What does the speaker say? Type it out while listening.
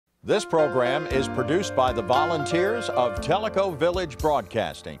This program is produced by the volunteers of Tellico Village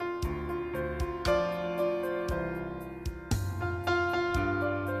Broadcasting.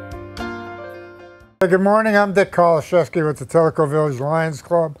 Good morning, I'm Dick Kolashevsky with the Tellico Village Lions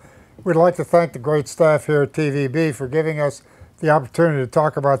Club. We'd like to thank the great staff here at TVB for giving us the opportunity to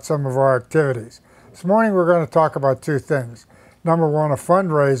talk about some of our activities. This morning we're going to talk about two things. Number one, a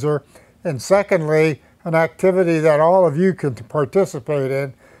fundraiser, and secondly, an activity that all of you can participate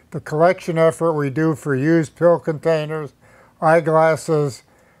in, the collection effort we do for used pill containers, eyeglasses,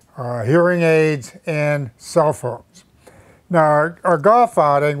 hearing aids, and cell phones. Now, our golf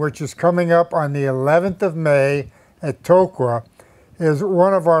outing, which is coming up on the 11th of May at Tellico, is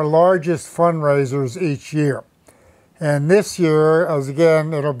one of our largest fundraisers each year. And this year, as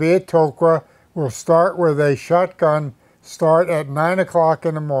again, it'll be at Tellico. We'll start with a shotgun start at 9 o'clock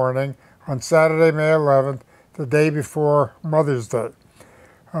in the morning on Saturday, May 11th, the day before Mother's Day.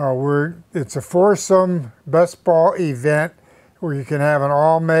 It's a foursome best ball event where you can have an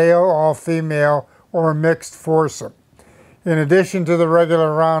all-male, all-female, or a mixed foursome. In addition to the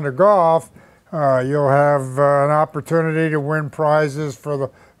regular round of golf, you'll have an opportunity to win prizes for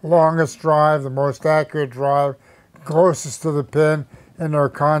the longest drive, the most accurate drive, closest to the pin, and there are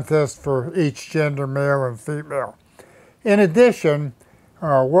contests for each gender, male and female. In addition,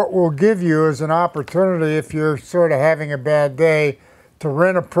 what we'll give you is an opportunity, if you're sort of having a bad day, to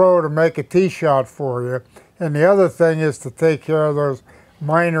rent a pro to make a tee shot for you. And the other thing is to take care of those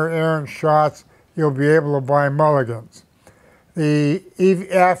minor errant shots. You'll be able to buy mulligans. The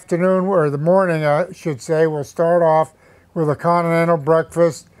afternoon, or the morning I should say, we'll start off with a continental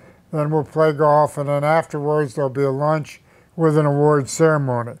breakfast, then we'll play golf, and then afterwards there'll be a lunch with an award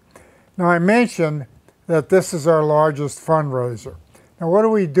ceremony. Now, I mentioned that this is our largest fundraiser. Now, what do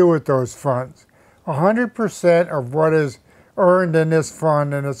we do with those funds? 100% of what is earned in this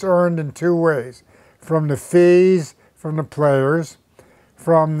fund, and it's earned in two ways: from the fees from the players,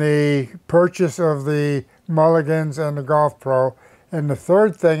 from the purchase of the mulligans and the golf pro, and the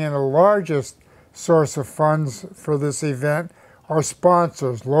third thing, and the largest source of funds for this event, are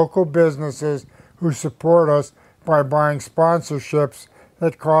sponsors, local businesses who support us by buying sponsorships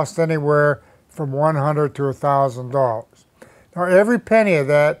that cost anywhere from $100 to $1,000. Now, every penny of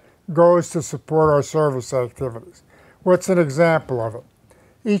that goes to support our service activities. What's an example of it?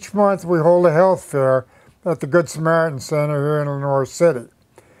 Each month we hold a health fair at the Good Samaritan Center here in Lenore City.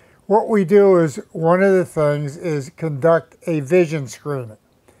 What we do is, one of the things is conduct a vision screening.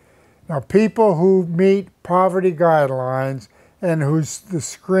 Now, people who meet poverty guidelines and the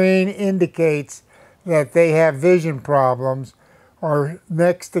screen indicates that they have vision problems are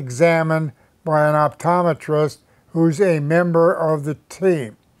next examined by an optometrist who's a member of the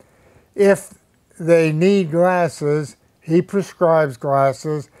team. If they need glasses, he prescribes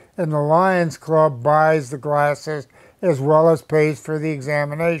glasses, and the Lions Club buys the glasses as well as pays for the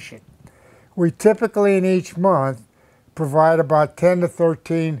examination. We typically in each month provide about 10 to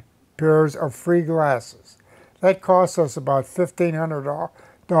 13 pairs of free glasses. That costs us about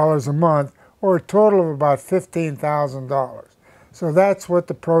 $1,500 a month, or a total of about $15,000. So that's what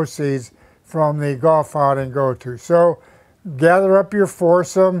the proceeds from the golf outing go to. So gather up your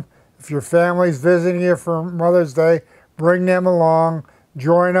foursome. If your family's visiting you for Mother's Day, bring them along,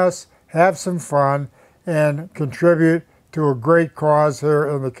 join us, have some fun, and contribute to a great cause here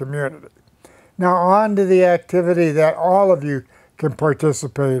in the community. Now on to the activity that all of you can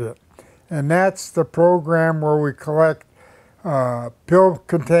participate in, and that's the program where we collect pill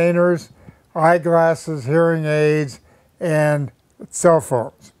containers, eyeglasses, hearing aids, and cell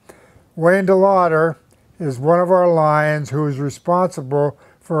phones. Wayne DeLauder is one of our Lions who is responsible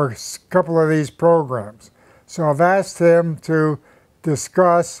for a couple of these programs. So I've asked him to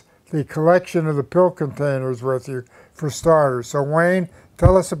discuss the collection of the pill containers with you for starters. So Wayne,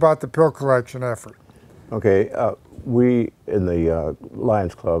 tell us about the pill collection effort. Okay, we in the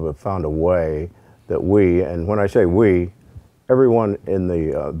Lions Club have found a way that we, and when I say we, everyone in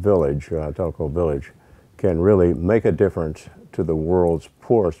the village, Tellico Village, can really make a difference to the world's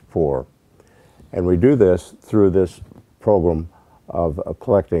poorest poor. And we do this through this program of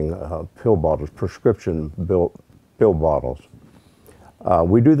collecting pill bottles, prescription pill bottles.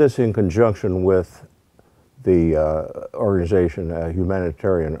 We do this in conjunction with the organization, a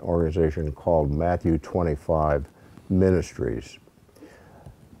humanitarian organization called Matthew 25 Ministries.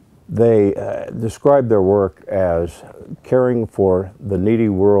 They describe their work as caring for the needy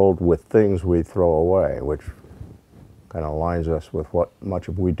world with things we throw away, which kind of aligns us with what much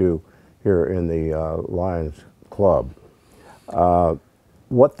of we do here in the Lions Club.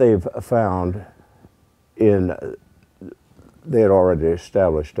 What they've found in they had already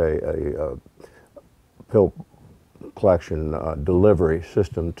established a pill collection delivery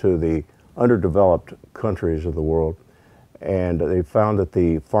system to the underdeveloped countries of the world. And they found that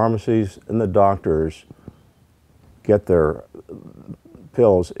the pharmacies and the doctors get their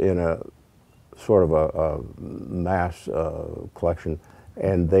pills in a sort of a mass collection.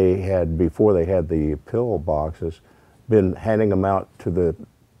 And they had, before they had the pill boxes, been handing them out to the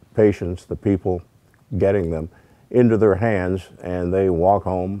patients, the people getting them, into their hands, and they walk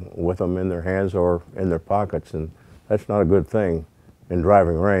home with them in their hands or in their pockets, and that's not a good thing in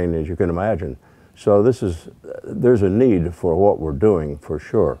driving rain, as you can imagine. So there's a need for what we're doing, for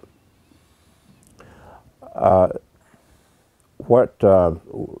sure. What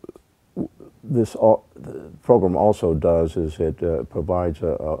this program also does is it provides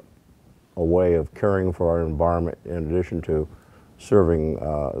a way of caring for our environment in addition to serving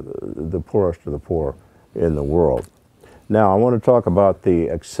the poorest of the poor in the world. Now, I want to talk about the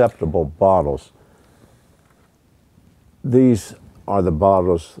acceptable bottles. These are the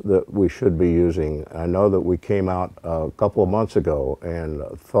bottles that we should be using. I know that we came out a couple of months ago and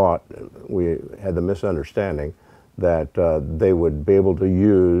thought, we had the misunderstanding that they would be able to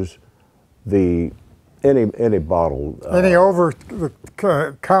use any bottle. Any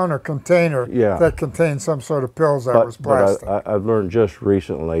over-the-counter container that contains some sort of pills that was plastic. But I've learned just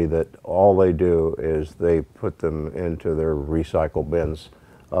recently that all they do is they put them into their recycle bins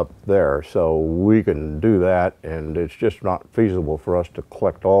up there. So we can do that, and it's just not feasible for us to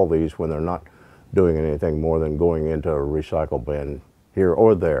collect all these when they're not doing anything more than going into a recycle bin here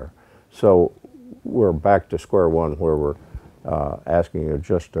or there. So we're back to square one, where we're asking you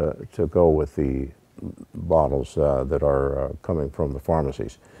just to go with the bottles that are coming from the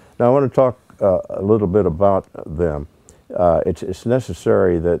pharmacies. Now I want to talk a little bit about them. It's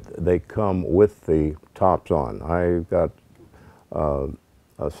necessary that they come with the tops on. I got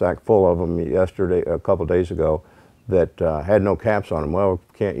a sack full of them a couple days ago, that had no caps on them. Well,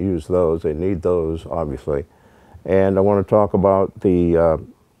 can't use those. They need those, obviously. And I want to talk about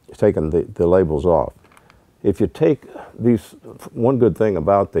taking the labels off. If you take these, one good thing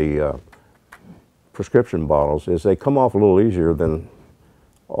about the prescription bottles is they come off a little easier than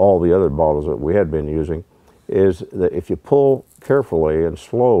all the other bottles that we had been using, is that if you pull carefully and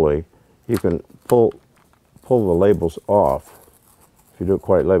slowly, you can pull the labels off. If you do it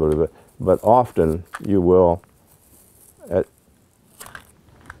quite labeled, but often you will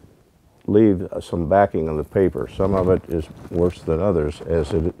leave some backing on the paper. Some of it is worse than others,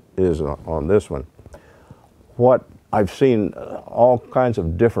 as it is on this one. What I've seen all kinds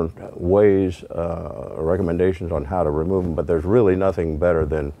of different ways, recommendations on how to remove them, but there's really nothing better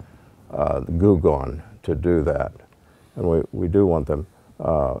than the Goo Gone to do that. And we do want them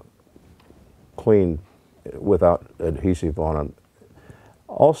clean without adhesive on them.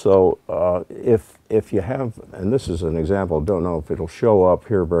 Also, if you have, and this is an example, don't know if it'll show up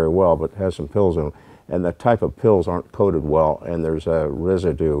here very well, but has some pills in them, and the type of pills aren't coated well, and there's a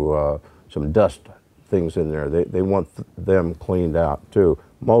residue, some dust things in there. They want them cleaned out too.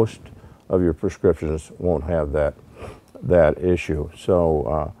 Most of your prescriptions won't have that issue.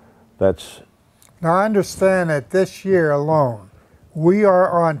 So that's. Now I understand that this year alone, we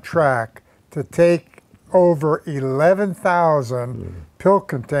are on track to take over 11,000 pill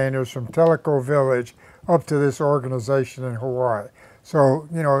containers from Tellico Village up to this organization in Hawaii. So,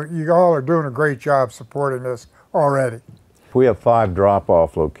 you know, you all are doing a great job supporting this already. We have 5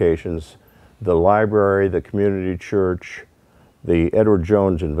 drop-off locations: the library, the community church, the Edward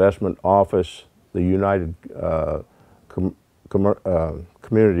Jones Investment Office, the United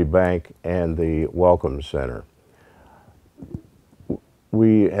Community Bank, and the Welcome Center.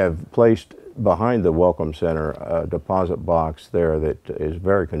 We have placed behind the Welcome Center a deposit box there that is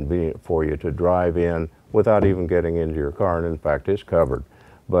very convenient for you to drive in without even getting into your car, and in fact it's covered.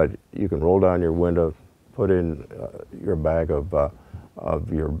 But you can roll down your window, put in your bag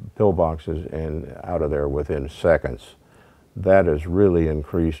of your pill boxes, and out of there within seconds. That has really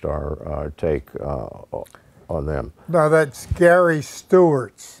increased our take on them. Now that's Gary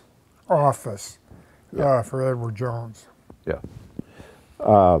Stewart's office for Edward Jones. Yeah.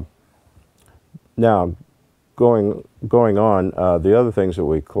 Now, going on, the other things that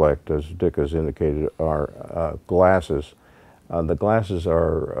we collect, as Dick has indicated, are glasses. The glasses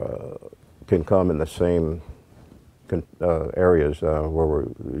can come in the same areas where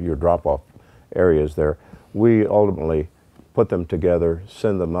your drop-off areas there. We ultimately put them together,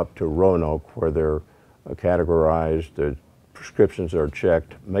 send them up to Roanoke, where they're categorized, the prescriptions are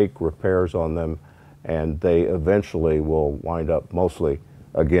checked, make repairs on them, and they eventually will wind up mostly,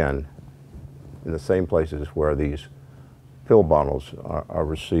 again, in the same places where these pill bottles are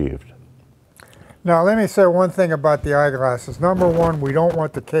received. Now let me say one thing about the eyeglasses. Number one, we don't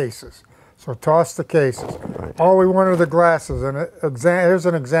want the cases. So toss the cases. Right. All we want are the glasses. And here's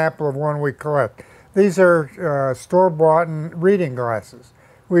an example of one we collect. These are store-bought reading glasses.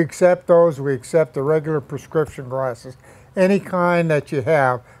 We accept those. We accept the regular prescription glasses, any kind that you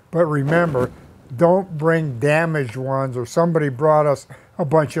have. But remember, don't bring damaged ones, or somebody brought us a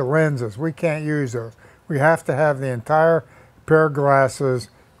bunch of lenses. We can't use those. We have to have the entire pair of glasses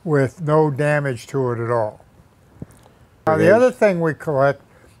with no damage to it at all. Now the other thing we collect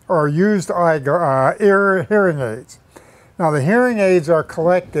are used hearing aids. Now the hearing aids are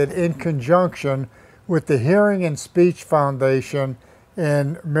collected in conjunction with the Hearing and Speech Foundation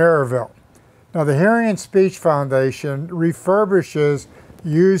in Maryville. Now the Hearing and Speech Foundation refurbishes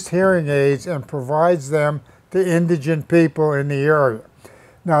used hearing aids and provides them to indigent people in the area.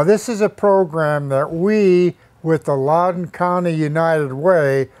 Now this is a program that we, with the Loudoun County United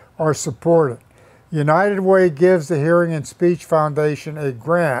Way, are supporting. United Way gives the Hearing and Speech Foundation a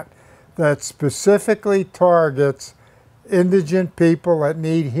grant that specifically targets indigent people that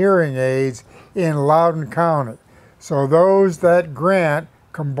need hearing aids in Loudoun County. So those that grant,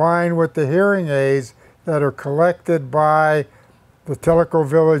 combined with the hearing aids that are collected by the Tellico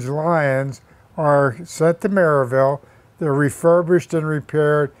Village Lions, are sent to Maryville. They're refurbished and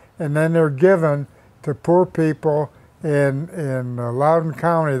repaired, and then they're given to poor people in Loudoun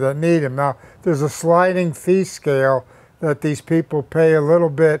County that need them. Now, there's a sliding fee scale that these people pay a little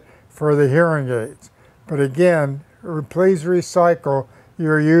bit for the hearing aids. But again, please recycle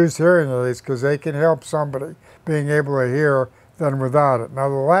your used hearing aids, because they can help somebody being able to hear than without it. Now,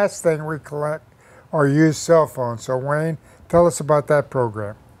 the last thing we collect are used cell phones. So Wayne, tell us about that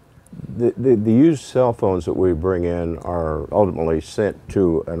program. The used cell phones that we bring in are ultimately sent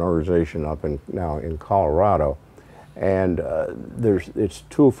to an organization up now in Colorado, and it's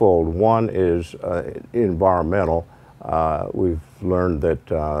twofold. One is environmental. We've learned that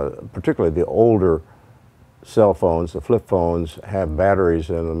particularly the older cell phones, the flip phones, have batteries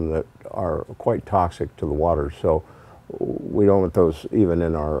in them that are quite toxic to the water. So we don't want those even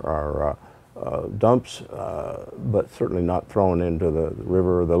in our dumps, but certainly not thrown into the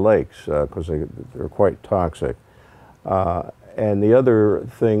river or the lakes, because they're quite toxic. And the other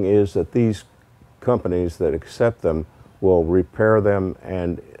thing is that these companies that accept them will repair them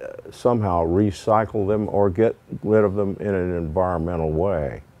and somehow recycle them or get rid of them in an environmental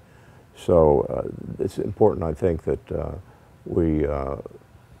way. So it's important, I think, that we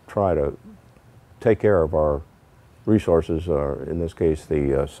try to take care of our resources, in this case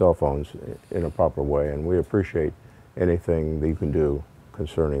the cell phones, in a proper way, and we appreciate anything that you can do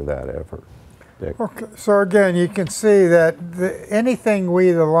concerning that effort. Dick. Okay, so again, you can see that anything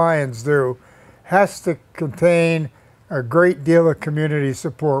we, the Lions, do has to contain a great deal of community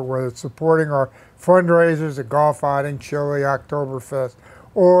support, whether it's supporting our fundraisers, a golf outing, Chile, Oktoberfest,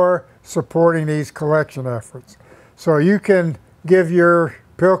 or supporting these collection efforts. So you can give your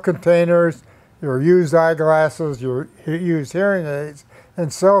pill containers, your used eyeglasses, your used hearing aids,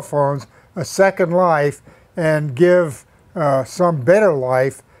 and cell phones a second life, and give some better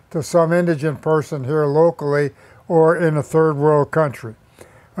life to some indigent person here locally or in a third world country.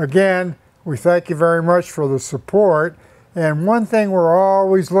 Again, we thank you very much for the support, and one thing we're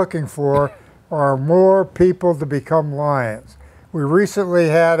always looking for are more people to become Lions. We recently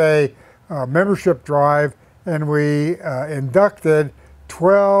had a membership drive, and we inducted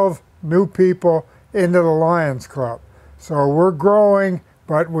 12 new people into the Lions Club. So we're growing,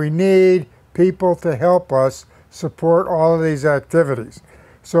 but we need people to help us support all of these activities.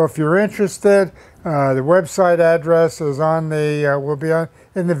 So if you're interested, the website address is on the will be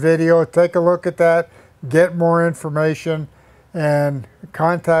in the video. Take a look at that, get more information, and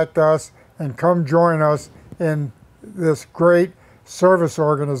contact us and come join us in this great service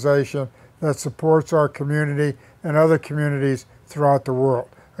organization that supports our community and other communities throughout the world.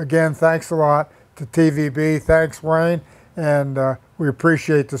 Again, thanks a lot to TVB. Thanks, Wayne, and we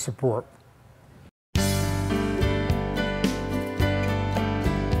appreciate the support.